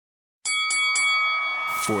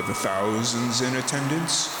for the thousands in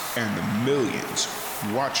attendance and the millions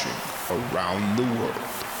watching around the world.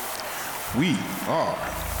 We are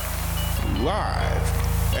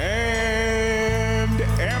live and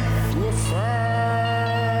amplified.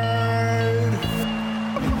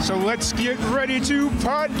 So let's get ready to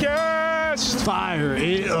podcast. Fire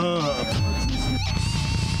it up.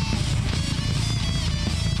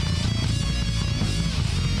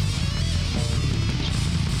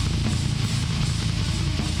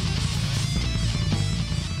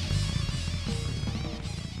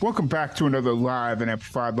 Welcome back to another live and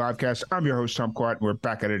amplified livecast. I'm your host, Tom Quat, and we're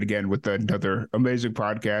back at it again with another amazing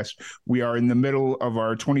podcast. We are in the middle of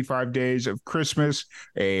our 25 days of Christmas,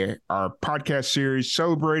 our podcast series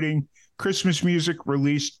celebrating Christmas music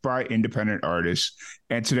released by independent artists.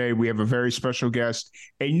 And today we have a very special guest,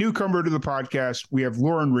 a newcomer to the podcast. We have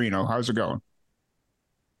Lauren Reno. How's it going?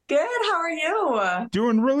 Good. How are you?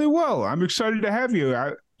 Doing really well. I'm excited to have you.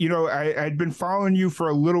 I'd been following you for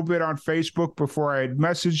a little bit on Facebook before I had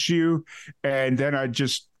messaged you, and then I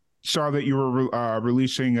just saw that you were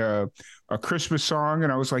releasing a Christmas song,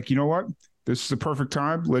 and I was like, you know what? This is the perfect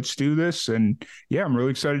time. Let's do this. And yeah, I'm really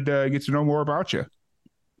excited to get to know more about you.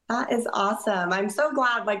 That is awesome. I'm so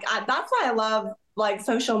glad. That's why I love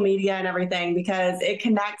social media and everything, because it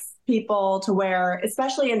connects people to where,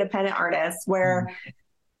 especially independent artists, where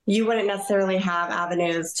you wouldn't necessarily have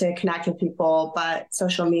avenues to connect with people, but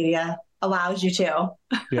social media allows you to.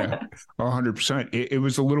 Yeah, 100%. It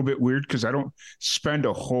was a little bit weird because I don't spend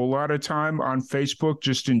a whole lot of time on Facebook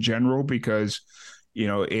just in general because,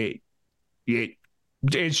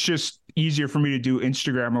 it's just easier for me to do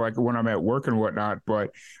Instagram like when I'm at work and whatnot. But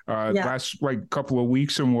last couple of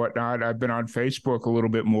weeks and whatnot, I've been on Facebook a little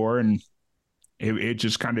bit more, and it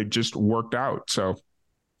just kind of just worked out. So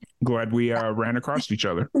glad we ran across each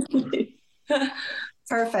other.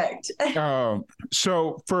 Perfect.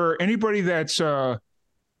 So for anybody that's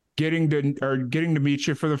getting to meet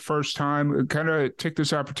you for the first time, kind of take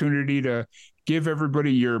this opportunity to give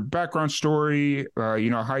everybody your background story, how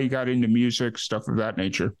you got into music, stuff of that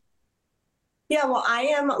nature. Yeah, well, I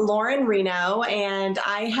am Lauren Reno, and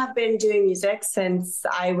I have been doing music since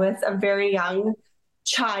I was a very young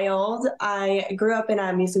child. I grew up in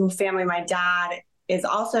a musical family. My dad is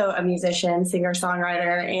also a musician,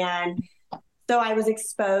 singer-songwriter. And so I was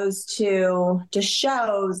exposed to just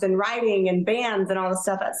shows and writing and bands and all this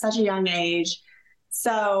stuff at such a young age.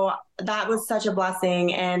 So that was such a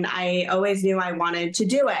blessing. And I always knew I wanted to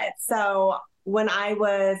do it. So when I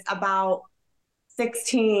was about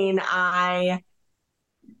 16, I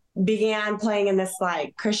began playing in this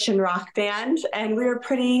Christian rock band, and we were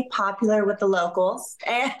pretty popular with the locals.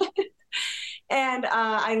 And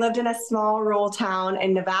I lived in a small rural town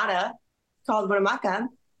in Nevada called Winnemucca,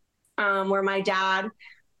 where my dad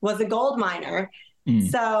was a gold miner.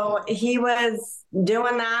 So he was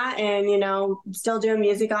doing that and, still doing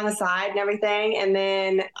music on the side and everything. And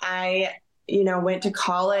then I, went to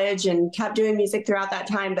college and kept doing music throughout that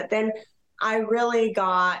time. But then I really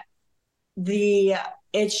got the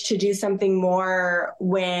itch to do something more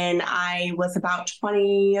when I was about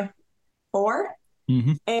 24.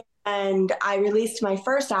 Mm-hmm. And I released my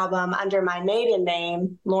first album under my maiden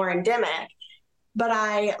name, Lauren Dimmick. But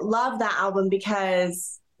I love that album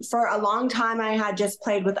because for a long time I had just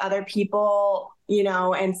played with other people,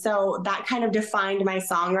 and so that kind of defined my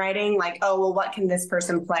songwriting, what can this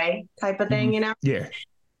person play type of thing, Yeah.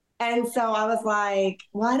 And so I was like,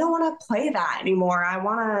 well, I don't want to play that anymore. I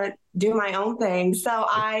want to do my own thing. So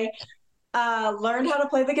I learned how to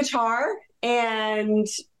play the guitar and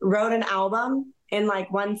wrote an album in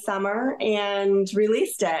one summer and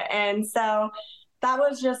released it. And so that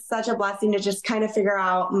was just such a blessing to just kind of figure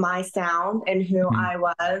out my sound and who I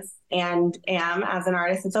was and am as an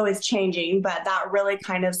artist. It's always changing, but that really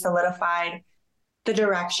kind of solidified the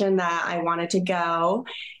direction that I wanted to go.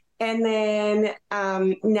 And then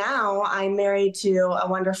now I'm married to a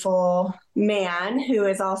wonderful man who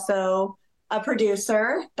is also a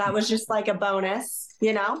producer. That was just a bonus,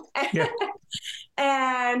 Yeah.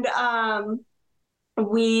 And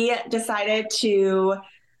we decided to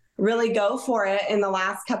really go for it in the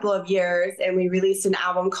last couple of years. And we released an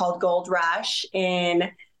album called Gold Rush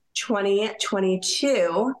in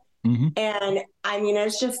 2022. Mm-hmm. And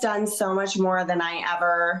it's just done so much more than I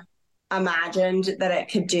ever imagined that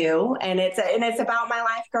it could do. And it's about my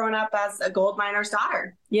life growing up as a gold miner's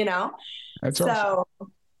daughter, That's awesome. So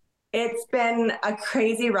it's been a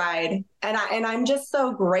crazy ride. And I'm just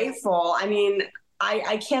so grateful.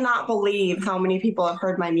 I cannot believe how many people have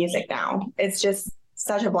heard my music now. It's just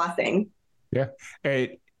such a blessing. Yeah.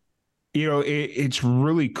 It's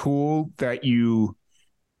really cool that you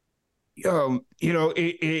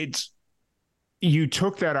it's you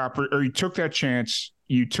took that or you took that chance.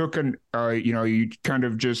 You took you kind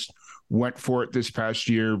of just went for it this past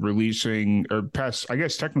year, releasing or past, I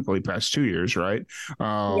guess technically past 2 years, right?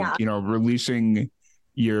 Yeah. Releasing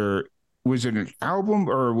your, was it an album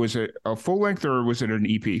or was it a full length or was it an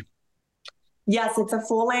EP? Yes, it's a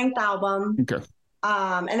full length album. Okay.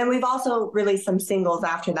 And then we've also released some singles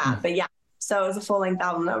after that. But yeah, so it was a full length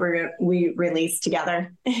album that we released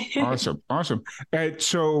together. Awesome. And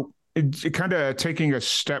so kind of taking a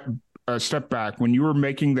step back, when you were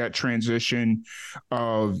making that transition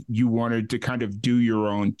of you wanted to kind of do your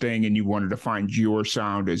own thing and you wanted to find your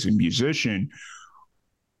sound as a musician,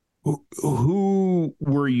 who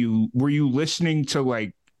were you listening to,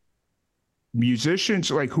 like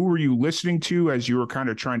musicians, like who were you listening to as you were kind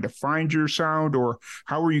of trying to find your sound, or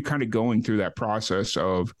how were you kind of going through that process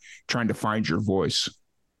of trying to find your voice?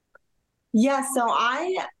 Yeah, so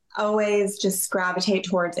I always just gravitate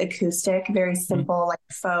towards acoustic, very simple, like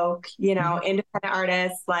folk, independent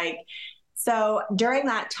artists. Like, so during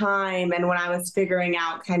that time and when I was figuring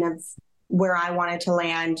out kind of where I wanted to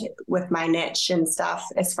land with my niche and stuff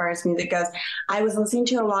as far as music goes, I was listening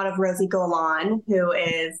to a lot of Rosie Golan, who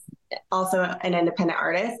is also an independent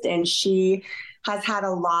artist, and she has had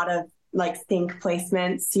a lot of like sync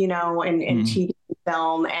placements, in TV and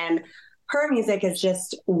film, and her music is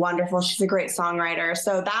just wonderful. She's a great songwriter.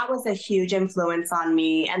 So that was a huge influence on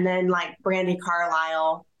me. And then like Brandi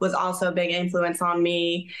Carlile was also a big influence on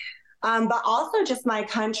me. But also just my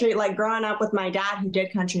country, like growing up with my dad who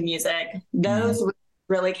did country music, those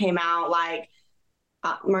really came out, like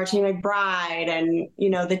Martina McBride and,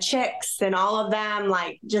 the Chicks and all of them,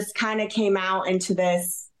 like just kind of came out into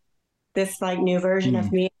this like new version of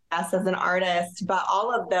me as an artist. But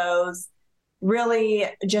all of those really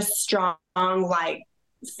just strong, like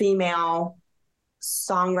female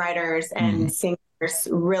songwriters and singers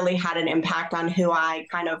really had an impact on who I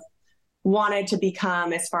kind of wanted to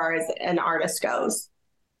become as far as an artist goes.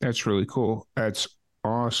 That's really cool. That's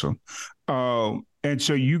awesome. And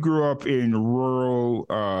so you grew up in rural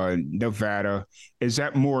Nevada. Is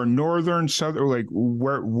that more northern, southern, like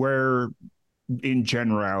where in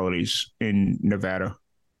generalities in Nevada?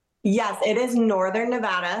 Yes, it is northern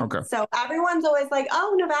Nevada. Okay. So everyone's always like,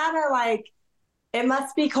 oh, Nevada, like it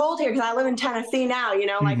must be cold here because I live in Tennessee now,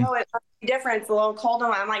 like, oh, it must be different. It's a little colder.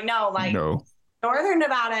 I'm like, no, like northern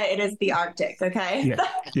Nevada, it is the Arctic. Okay.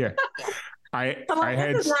 Yeah. I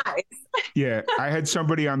had nice. Yeah, I had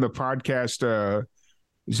somebody on the podcast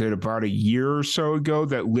is it about a year or so ago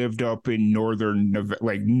that lived up in northern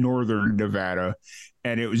Nevada,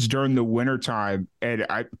 and it was during the wintertime. And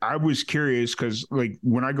I was curious because like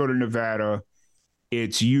when I go to Nevada,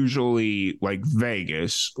 it's usually like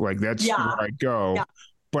Vegas, like that's where I go. Yeah.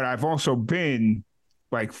 But I've also been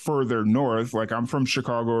like further north, like I'm from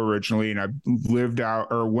Chicago originally, and I lived out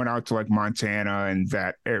or went out to like Montana and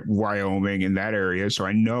that Wyoming and that area. So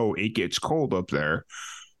I know it gets cold up there.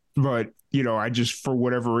 But, I just, for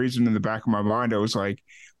whatever reason in the back of my mind, I was like,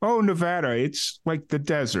 oh, Nevada, it's like the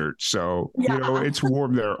desert. So, it's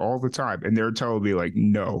warm there all the time. And they're telling me like,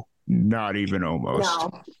 no, not even almost.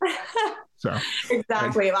 No. So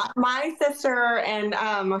exactly. My sister and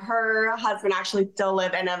her husband actually still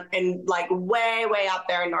live in like way up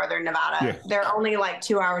there in northern Nevada. Yeah. They're only like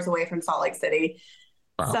 2 hours away from Salt Lake City.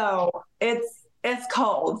 Wow. So it's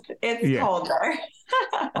cold. It's cold there.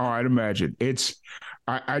 Oh, I'd imagine.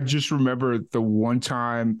 I just remember the one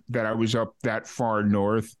time that I was up that far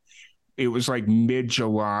north. It was like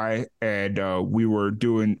mid-July, and we were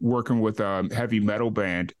working with a heavy metal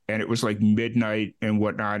band, and it was like midnight and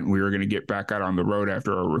whatnot, and we were going to get back out on the road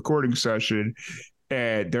after our recording session,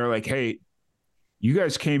 and they're like, hey, you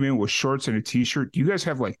guys came in with shorts and a t-shirt. Do you guys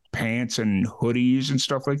have like pants and hoodies and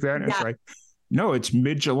stuff like that? And it's like, no, it's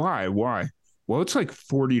mid-July. Why? Well, it's like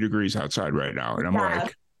 40 degrees outside right now, and I'm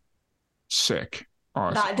like, sick.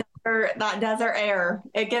 Awesome. That desert air.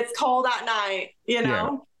 It gets cold at night,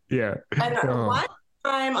 Yeah. And one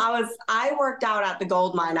time I worked out at the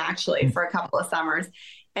gold mine actually for a couple of summers,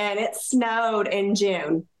 and it snowed in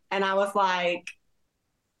June, and I was like,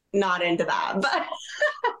 not into that.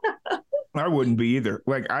 But I wouldn't be either.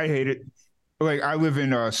 Like I hate it. Like I live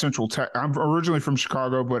in Central Texas. I'm originally from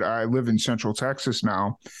Chicago, but I live in Central Texas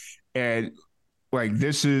now, and like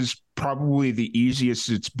this is probably the easiest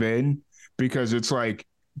it's been because it's like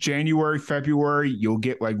January, February, you'll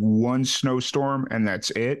get like one snowstorm and that's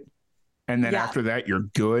it. And then after that, you're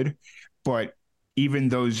good. But even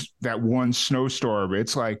that one snowstorm,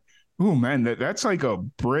 it's like, oh man, that's like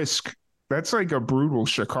that's like a brutal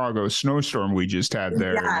Chicago snowstorm we just had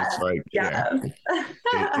there. And it's like,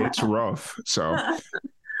 it's rough. So,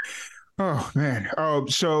 Oh man. Oh,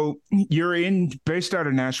 so you're based out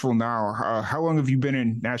of Nashville now. How long have you been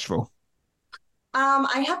in Nashville?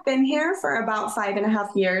 I have been here for about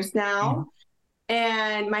 5.5 years Mhm. now.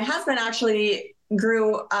 And my husband actually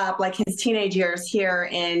grew up like his teenage years here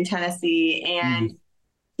in Tennessee. And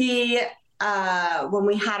Mhm. when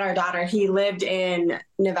we had our daughter, he lived in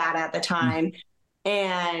Nevada at the Mhm. time.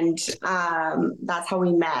 And that's how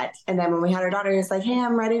we met. And then when we had our daughter, he was like, "Hey,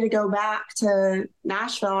 I'm ready to go back to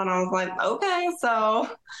Nashville." And I was like, "Okay." So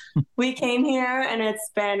we came here and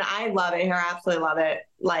I love it here. I absolutely love it.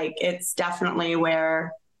 Like, it's definitely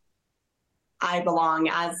where I belong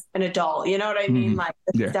as an adult. You know what I mean? Mhm. Like,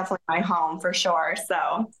 this is Yeah. definitely my home for sure.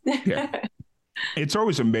 So, Yeah. It's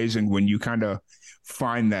always amazing when you kind of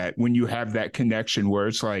find that when you have that connection where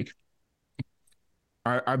it's like,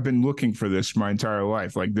 I've been looking for this my entire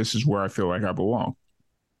life. Like, this is where I feel like I belong.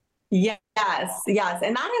 yes, yes.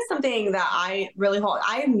 And that is something that I really hold.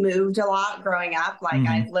 I moved a lot growing up. Like, Hmm.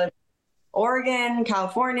 I've lived Oregon,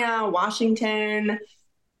 California, Washington,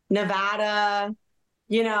 Nevada,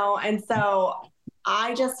 and so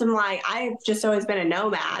I just am like, I've just always been a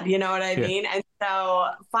nomad, you know what I Yeah. mean? And so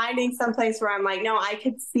finding some place where I'm like, no, I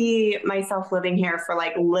could see myself living here for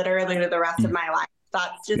like literally the rest of Mhm. my life.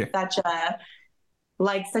 That's just Yeah.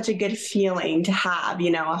 such a good feeling to have, a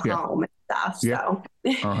Yeah. home and stuff. Yeah. So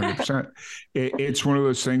 100%. It's one of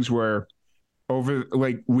those things where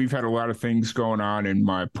like we've had a lot of things going on in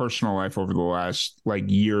my personal life over the last like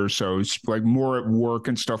year or so. It's like more at work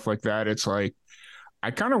and stuff like that. It's like I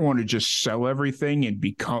kind of want to just sell everything and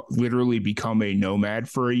become a nomad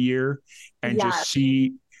for a year and yeah. just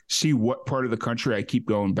see what part of the country I keep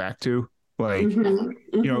going back to. Like, Hmm.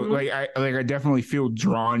 Hmm. I definitely feel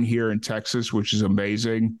drawn here in Texas, which is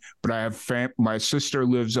amazing. But I have my sister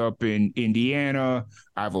lives up in Indiana.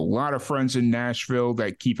 I have a lot of friends in Nashville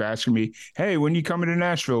that keep asking me, "Hey, when you coming to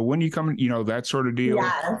Nashville? When you coming?" That sort of deal.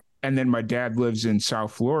 Yeah. And then my dad lives in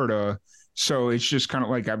South Florida. So it's just kind of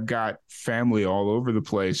like I've got family all over the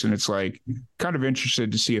place. And it's like kind of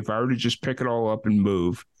interested to see if I were to just pick it all up and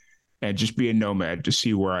move and just be a nomad to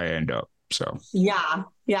see where I end up. So, Yeah.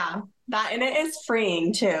 Yeah. That, and it is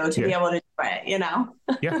freeing too, to be yeah. able to do it. Yeah,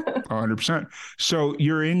 100%. So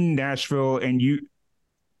you're in Nashville and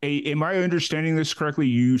am I understanding this correctly?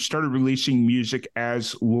 You started releasing music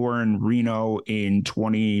as Lauren Reno in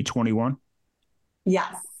 2021?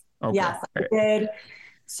 Yes. Okay. Yes, I did.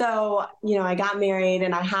 So, I got married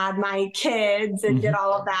and I had my kids and did Mhm.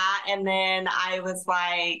 all of that. And then I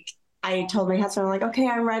told my husband, I'm like, okay,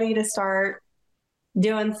 I'm ready to start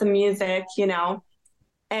doing some music.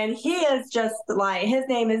 And he is just like, his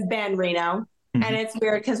name is Ben Reno. And Mhm. it's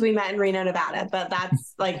weird because we met in Reno, Nevada, but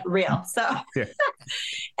that's like real. So, Yeah.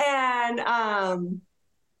 and I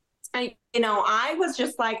was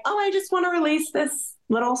just like, oh, I just want to release this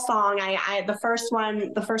little song. The first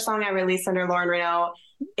song I released under Lauren Reno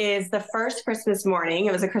is The First Christmas Morning.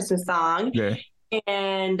 It was a Christmas song, Yeah.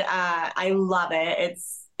 and I love it.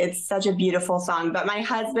 It's such a beautiful song. But my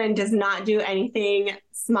husband does not do anything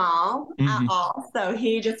small at Hmm. all. So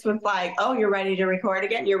he just was like, oh, you're ready to record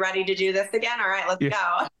again? You're ready to do this again? All right, let's Yeah.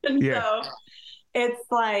 go. And Yeah. so it's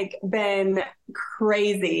like been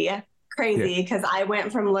crazy, Yeah. crazy because I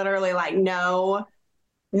went from literally like no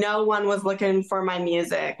one was looking for my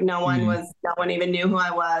music. Mhm. No one even knew who I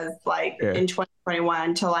was like Yeah. in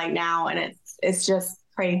 2021 to like now. And it's just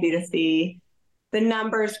crazy to see the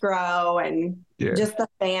numbers grow and Yeah. just the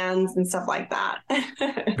fans and stuff like that.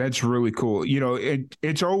 That's really cool.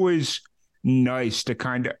 It's always nice to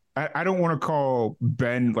kind of, I don't want to call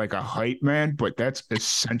Ben like a hype man, but that's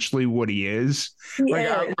essentially what he is. He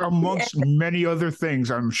Like is. amongst many other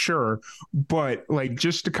things, I'm sure, but like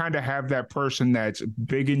just to kind of have that person that's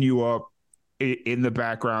bigging you up in the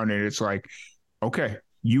background. And it's like, okay,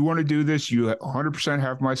 you want to do this, you 100%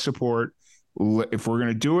 have my support. If we're going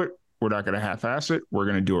to do it, we're not going to half-ass it. We're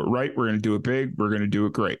going to do it right. We're going to do it big. We're going to do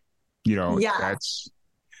it great. Yes. That's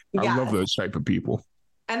I love Yes. those type of people.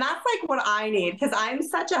 And that's like what I need because I'm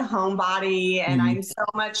such a homebody and Hmm. I'm so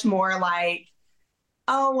much more like,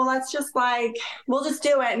 oh, well, we'll just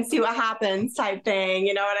do it and see what happens type thing.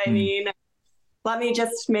 You know what I Hmm. mean? Let me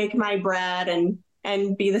just make my bread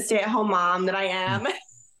and be the stay-at-home mom that I am.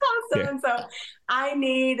 Yeah, So I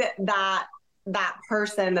need that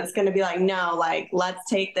person that's going to be like, no, like, let's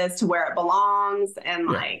take this to where it belongs. And yeah,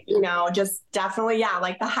 like, just definitely, yeah,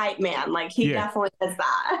 like the hype man, like he yeah. definitely is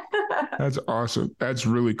that. That's awesome. That's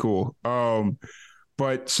really cool.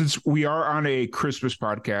 But since we are on a Christmas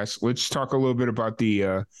podcast, let's talk a little bit about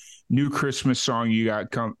the new Christmas song you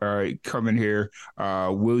got coming here.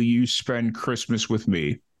 Will you spend Christmas with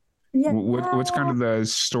me? Yeah. What's kind of the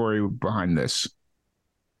story behind this?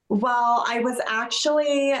 Well, I was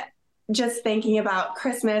actually just thinking about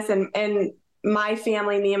Christmas and my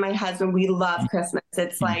family, me and my husband, we love Christmas.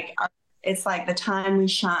 It's Mm, like it's like the time we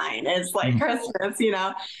shine. It's like mm, Christmas, you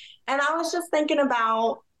know. And I was just thinking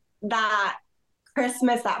about that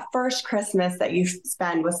Christmas, that first Christmas that you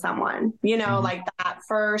spend with someone, you know, mm, like that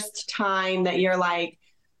first time that you're like,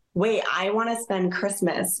 wait, I want to spend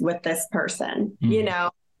Christmas with this person, you mm.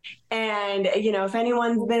 know? And, you know, if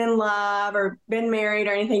anyone's been in love or been married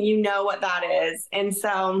or anything, you know what that is. And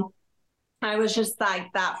so I was just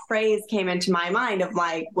like, that phrase came into my mind of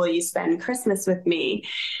like, will you spend Christmas with me?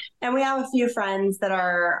 And we have a few friends that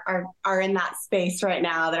are in that space right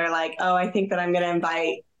now that are like, oh, I think that I'm going to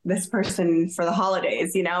invite this person for the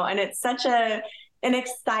holidays, you know? And it's such an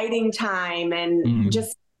exciting time and Mm,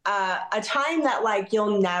 just a time that like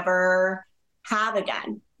you'll never have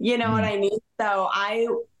again. You know what mm. I mean? So I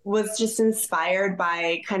was just inspired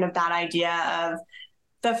by kind of that idea of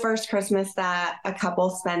the first Christmas that a couple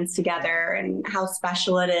spends together and how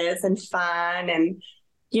special it is and fun. And,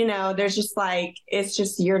 you know, there's just like, it's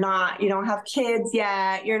just, you don't have kids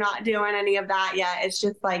yet. You're not doing any of that yet. It's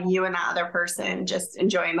just like you and that other person just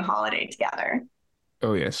enjoying the holiday together.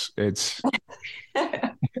 Oh yes, it's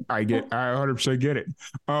I 100% get it.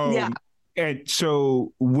 Yeah. And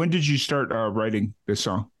so when did you start writing this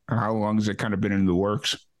song? How long has it kind of been in the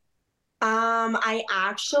works?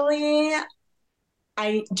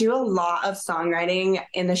 I do a lot of songwriting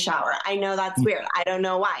in the shower. I know that's weird. I don't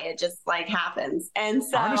know why. It just like happens. And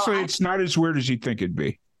so Honestly, I it's not as weird as you think it'd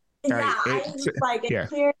be. Yeah, I It's just like it yeah.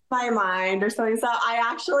 cleared my mind or something. So I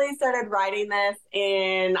actually started writing this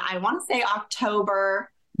in, I want to say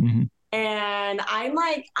October. Mhm. And I'm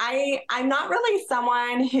not really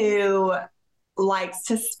someone who likes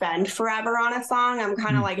to spend forever on a song. I'm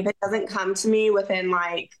kind of Mm. like, if it doesn't come to me within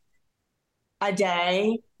like a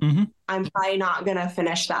day, Mhm. I'm probably not gonna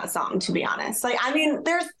finish that song, to be honest. Like, I mean,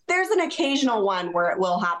 there's an occasional one where it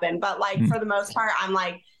will happen, but like Mm. for the most part, I'm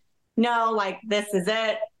like, no, like this is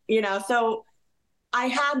it, you know. So I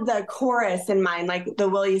had the chorus in mind, like the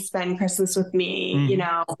 "Will you spend Christmas with me?" You Mhm.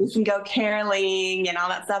 know, we can go caroling and all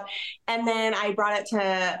that stuff. And then I brought it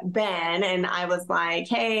to Ben, and I was like,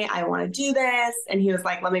 "Hey, I want to do this," and he was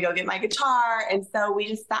like, "Let me go get my guitar." And so we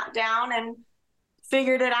just sat down and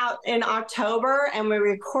figured it out in October, and we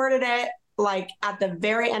recorded it like at the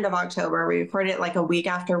very end of October. We recorded it like a week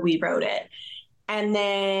after we wrote it, and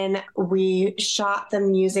then we shot the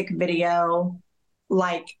music video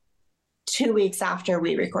like 2 weeks after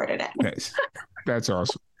we recorded it. Nice. That's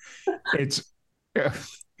awesome. It's yeah.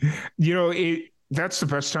 That's the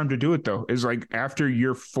best time to do it though. Is like after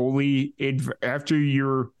after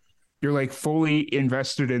you're like fully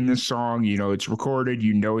invested in this song, it's recorded,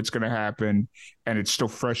 it's going to happen and it's still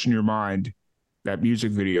fresh in your mind. That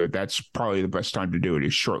music video, that's probably the best time to do it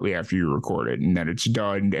is shortly after you record it and then it's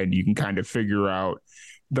done and you can kind of figure out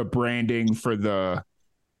the branding for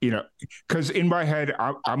because in my head,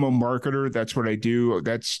 I'm a marketer. That's what I do.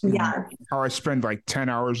 That's Yeah. how I spend like 10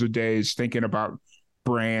 hours a day is thinking about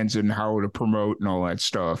brands and how to promote and all that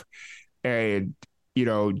stuff. And,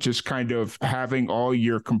 just kind of having all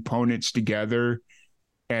your components together.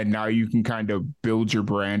 And now you can kind of build your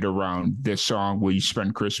brand around this song. Will you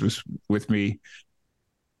spend Christmas with me?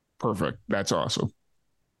 Perfect. That's awesome.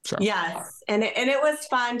 So, Yes. And it was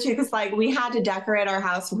fun too, because like we had to decorate our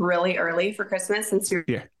house really early for Christmas since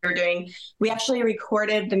yeah, we actually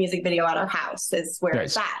recorded the music video at our house is where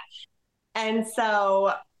it's nice. at. And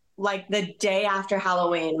so like the day after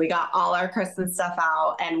Halloween, we got all our Christmas stuff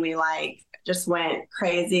out and we like just went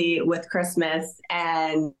crazy with Christmas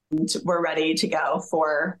and we're ready to go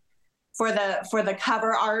for the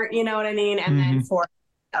cover art, you know what I mean? And then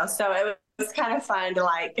Mm-hmm. so it was kind of fun to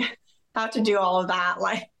like have to do all of that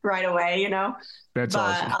like right away, you know? That's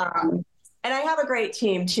But awesome. and I have a great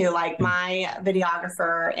team too. Like Mm. my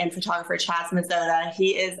videographer and photographer, Chaz Mazzotta,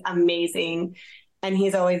 he is amazing. And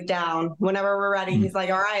he's always down. Whenever we're ready, Mm. he's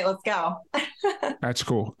like, all right, let's go. That's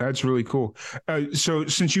cool. That's really cool. So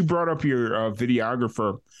since you brought up your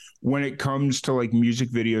videographer, when it comes to like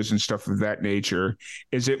music videos and stuff of that nature,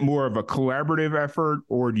 is it more of a collaborative effort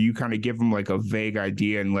or do you kind of give him like a vague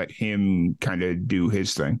idea and let him kind of do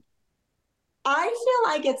his thing? I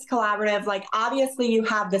feel like it's collaborative. Like, obviously, you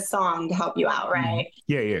have the song to help you out, Mhm. right?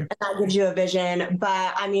 Yeah, yeah. And that gives you a vision.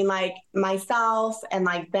 But I mean, like, myself and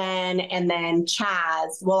like Ben and then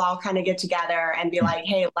Chaz will all kind of get together and be Mm. like,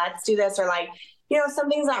 hey, let's do this. Or like,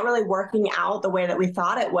 something's not really working out the way that we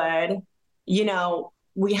thought it would.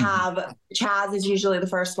 We Mhm. have Chaz is usually the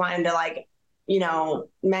first one to like,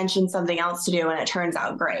 mention something else to do and it turns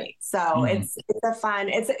out great. So Mhm.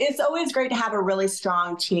 it's always great to have a really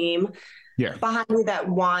strong team Yeah. behind you that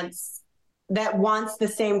wants the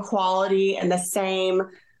same quality and the same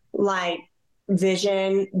like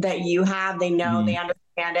vision that you have. They know, they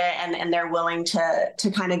understand it, and they're willing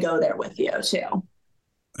to kind of go there with you too.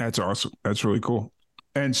 That's awesome. That's really cool.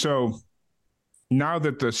 And so now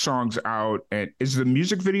that the song's out, and is the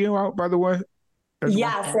music video out, by the way?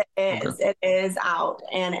 Yes, well? it is. Okay. It is out,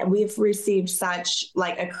 and we've received such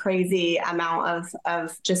like a crazy amount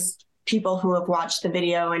of just people who have watched the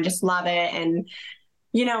video and just love it. And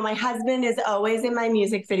my husband is always in my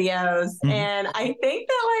music videos, and I think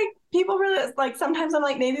that like people really like. Sometimes I'm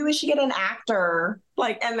like, maybe we should get an actor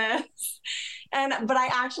like in this, but I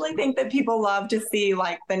actually think that people love to see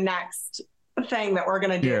like the next thing that we're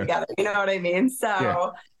gonna do together. You know what I mean?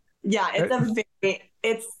 So yeah,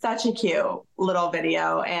 it's such a cute little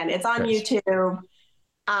video, and it's on YouTube.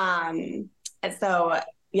 And so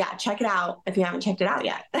yeah, check it out if you haven't checked it out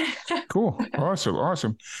yet. Cool.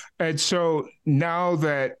 Awesome. And so now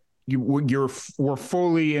that we're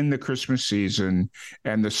fully in the Christmas season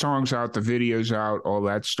and the song's out, the video's out, all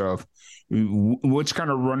that stuff, what's kind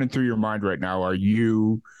of running through your mind right now? Are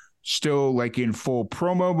you still like in full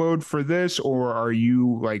promo mode for this, or are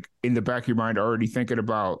you like in the back of your mind already thinking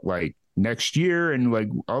about like next year and like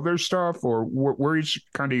other stuff, or where's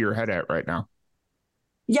kind of your head at right now?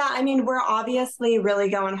 Yeah, I mean, we're obviously really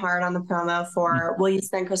going hard on the promo for Will You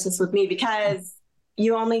Spend Christmas With Me, because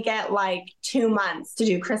you only get like 2 months to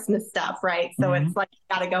do Christmas stuff, right? So it's like, you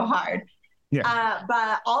got to go hard. Yeah.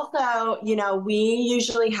 But also, we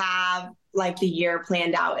usually have like the year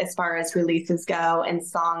planned out as far as releases go and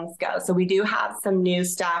songs go. So we do have some new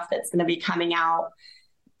stuff that's going to be coming out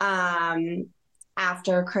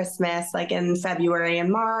after Christmas, like in February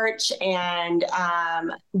and March, and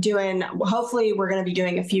hopefully we're going to be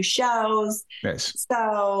doing a few shows. Yes.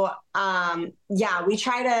 So we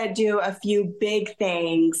try to do a few big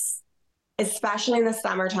things, especially in the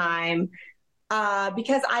summertime,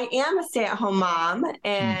 because I am a stay-at-home mom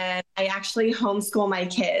and I actually homeschool my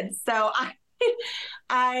kids. So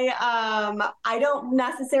I don't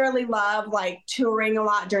necessarily love like touring a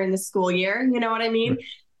lot during the school year. You know what I mean?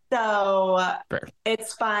 So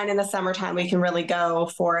it's fun in the summertime. We can really go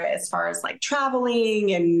for it as far as like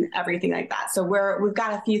traveling and everything like that. So we've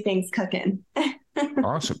got a few things cooking.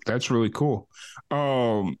 Awesome. That's really cool.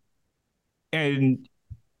 And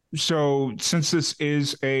so since this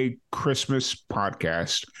is a Christmas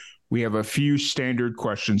podcast, we have a few standard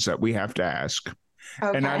questions that we have to ask.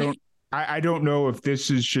 Okay. And I don't know if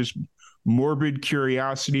this is just morbid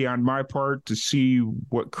curiosity on my part to see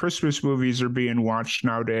what Christmas movies are being watched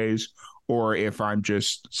nowadays, or if I'm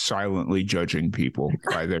just silently judging people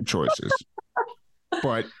by their choices.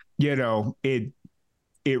 But, it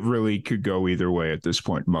really could go either way at this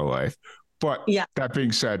point in my life. But that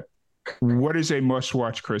being said, what is a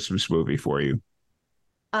must-watch Christmas movie for you?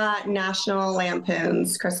 National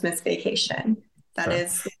Lampoon's Christmas Vacation. That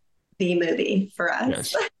is the movie for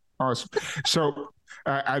us. Yes. Awesome. So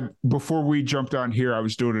I before we jumped on here, I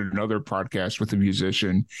was doing another podcast with a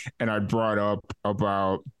musician, and I brought up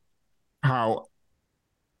about how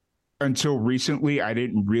until recently I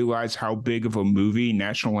didn't realize how big of a movie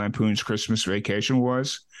National Lampoon's Christmas Vacation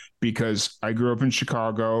was, because I grew up in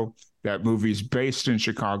Chicago. That movie's based in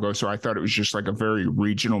Chicago, so I thought it was just like a very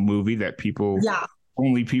regional movie that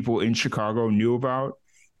only people in Chicago knew about.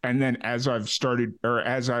 And then as I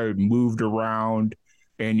moved around,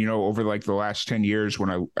 and, over like the last 10 years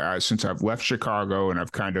since I've left Chicago and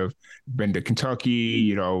I've kind of been to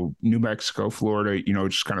Kentucky, New Mexico, Florida,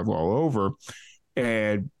 just kind of all over.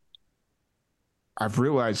 And I've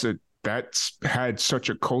realized that that's had such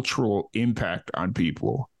a cultural impact on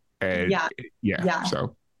people. And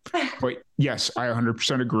so, but yes, I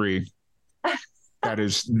 100% agree. That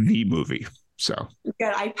is the movie. So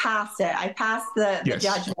good. I passed it. I passed the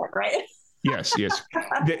judgment, right? Yes.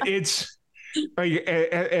 It's like,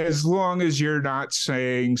 as long as you're not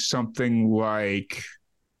saying something like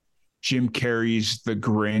Jim Carrey's The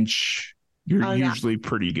Grinch, you're usually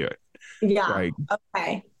pretty good. Yeah. Like,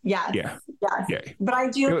 okay. Yes. Yeah. Yes. Yeah. But I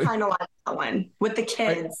do kind of like that one with the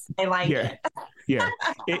kids. I like it. Yeah.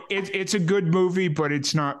 It's a good movie, but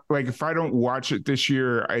it's not like, if I don't watch it this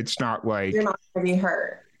year, it's not like you're not going to be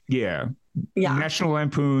hurt. Yeah. National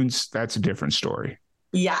Lampoon's, that's a different story.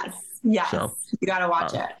 Yes. So, you got to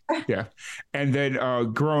watch it. Yeah. And then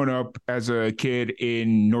growing up as a kid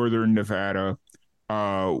in northern Nevada,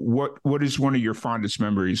 what is one of your fondest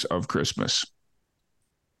memories of Christmas?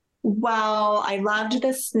 Well, I loved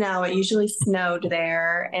the snow. It usually snowed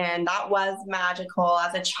there, and that was magical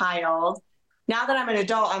as a child. Now that I'm an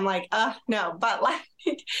adult, I'm like, no. But like,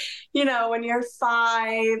 when you're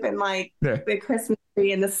 5 and like the Christmas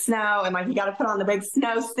tree in the snow, and like you got to put on the big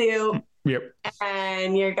snowsuit, Yep.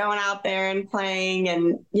 and you're going out there and playing,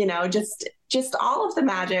 and you know, just all of the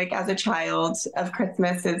magic as a child of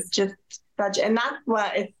Christmas is just such, and that's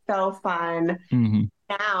what is so fun. Mm-hmm.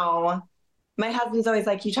 Now my husband's always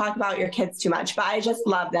like, you talk about your kids too much, but I just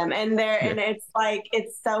love them, and Yeah. and it's like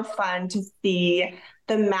it's so fun to see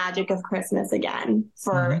the magic of Christmas again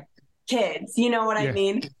for Mm-hmm. kids, you know what I Yeah.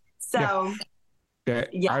 mean? Yeah. So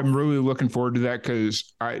yeah. I'm really looking forward to that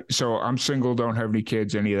because I'm single, don't have any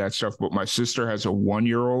kids, any of that stuff, but my sister has a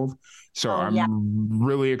 1-year-old. So Oh yeah. I'm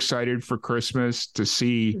really excited for Christmas to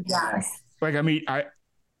see. Yes. Like, I mean, I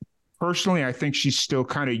personally, I think she's still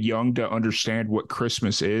kind of young to understand what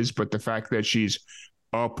Christmas is, but the fact that she's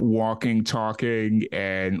up, walking, talking,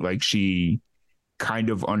 and like she kind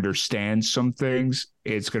of understands some things,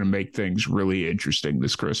 it's going to make things really interesting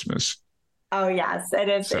this Christmas. Oh yes, it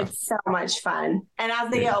is. So, It's so much fun. And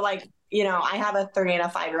as they yeah. go, like, you know, I have a 3 and a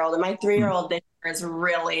 5-year-old, and my 3-year-old this year is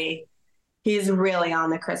really, he's really on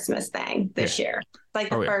the Christmas thing Yeah. this year. Like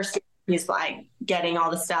the Oh, yeah. first year, he's like getting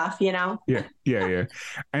all the stuff, you know? Yeah. Yeah. Yeah.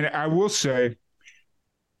 And I will say,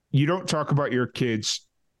 you don't talk about your kids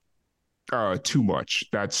too much.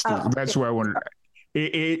 That's what I wanted.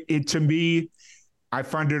 It to me, I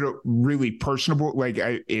find it really personable. Like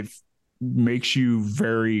it makes you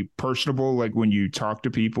very personable. Like when you talk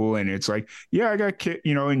to people, and it's like, yeah, I got kid,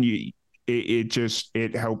 you know, and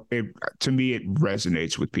it help it to me. It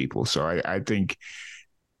resonates with people. So I think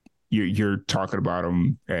you're talking about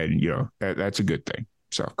them, and you know that's a good thing.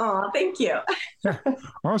 So, Oh, thank you. yeah,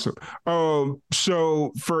 awesome.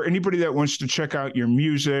 So for anybody that wants to check out your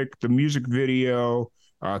music, the music video,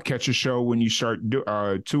 catch a show when you start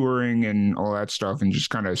touring and all that stuff, and just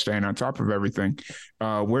kind of staying on top of everything,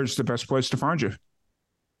 where's the best place to find you?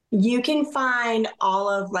 You can find all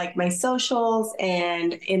of like my socials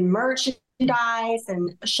and in merchandise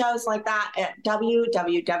and shows like that at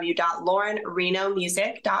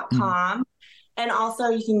www.laurenrenomusic.com. And also,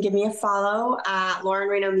 you can give me a follow at Lauren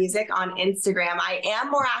Reno Music on Instagram. I am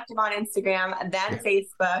more active on Instagram than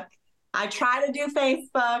Facebook. I try to do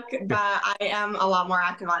Facebook, but I am a lot more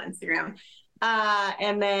active on Instagram. But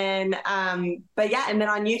yeah, and then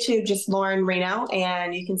on YouTube, just Lauren Reno,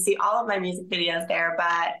 and you can see all of my music videos there.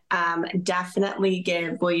 But definitely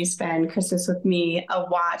give Will You Spend Christmas With Me a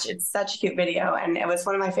watch. It's such a cute video, and it was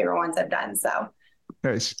one of my favorite ones I've done. So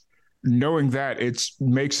nice. Knowing that, it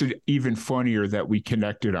makes it even funnier that we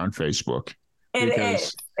connected on Facebook. It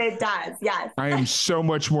is. It does. Yes. I am so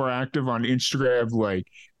much more active on Instagram. Like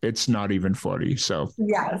it's not even funny. So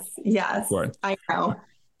yes. But, I know.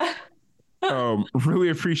 Really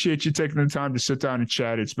appreciate you taking the time to sit down and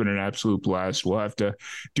chat. It's been an absolute blast. We'll have to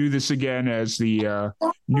do this again as the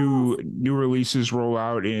new releases roll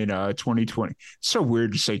out in 2020. It's so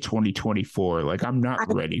weird to say 2024. Like I'm not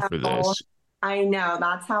ready for this. I know.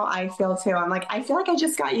 That's how I feel too. I'm like, I feel like I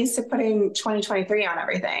just got used to putting 2023 on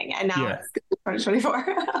everything, and now it's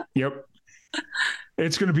 2024. Yep.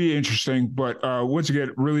 It's going to be interesting, but once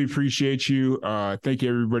again, really appreciate you. Thank you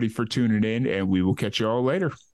everybody for tuning in, and we will catch you all later.